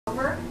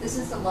This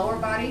is the lower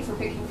body for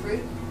picking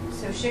fruit.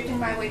 So shifting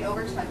my weight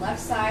over to my left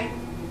side,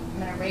 I'm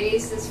going to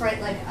raise this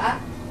right leg up,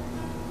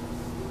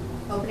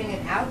 opening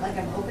it out like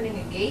I'm opening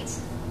a gate.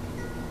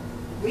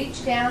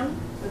 Reach down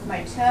with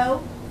my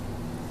toe,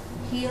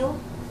 heel,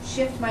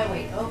 shift my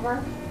weight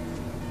over,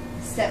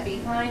 step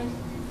behind,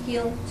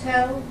 heel,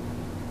 toe,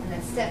 and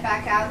then step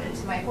back out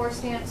into my horse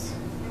stance,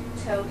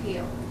 toe,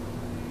 heel.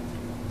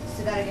 Let's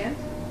do that again.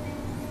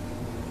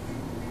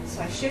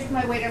 So I shift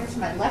my weight over to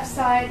my left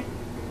side,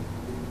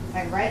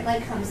 my right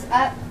leg comes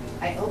up,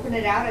 I open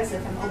it out as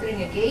if I'm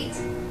opening a gate,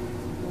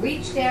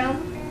 reach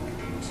down,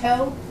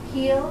 toe,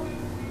 heel,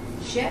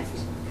 shift,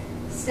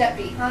 step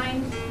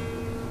behind,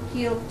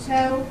 heel,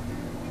 toe,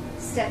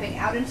 stepping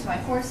out into my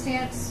horse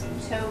stance,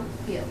 toe,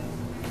 heel.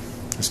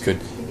 That's good.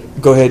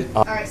 Go ahead.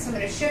 All right, so I'm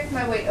going to shift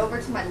my weight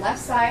over to my left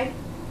side,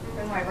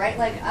 bring my right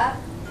leg up,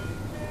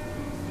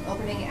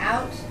 opening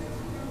out,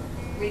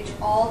 reach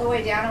all the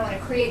way down. I want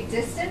to create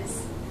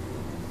distance,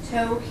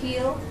 toe,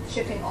 heel,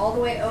 shifting all the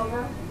way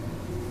over,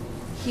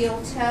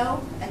 heel,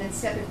 toe, and then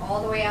stepping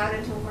all the way out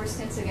into a horse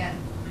stance again.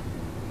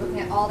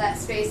 Looking at all that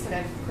space that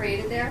I've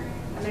created there,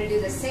 I'm going to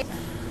do the same.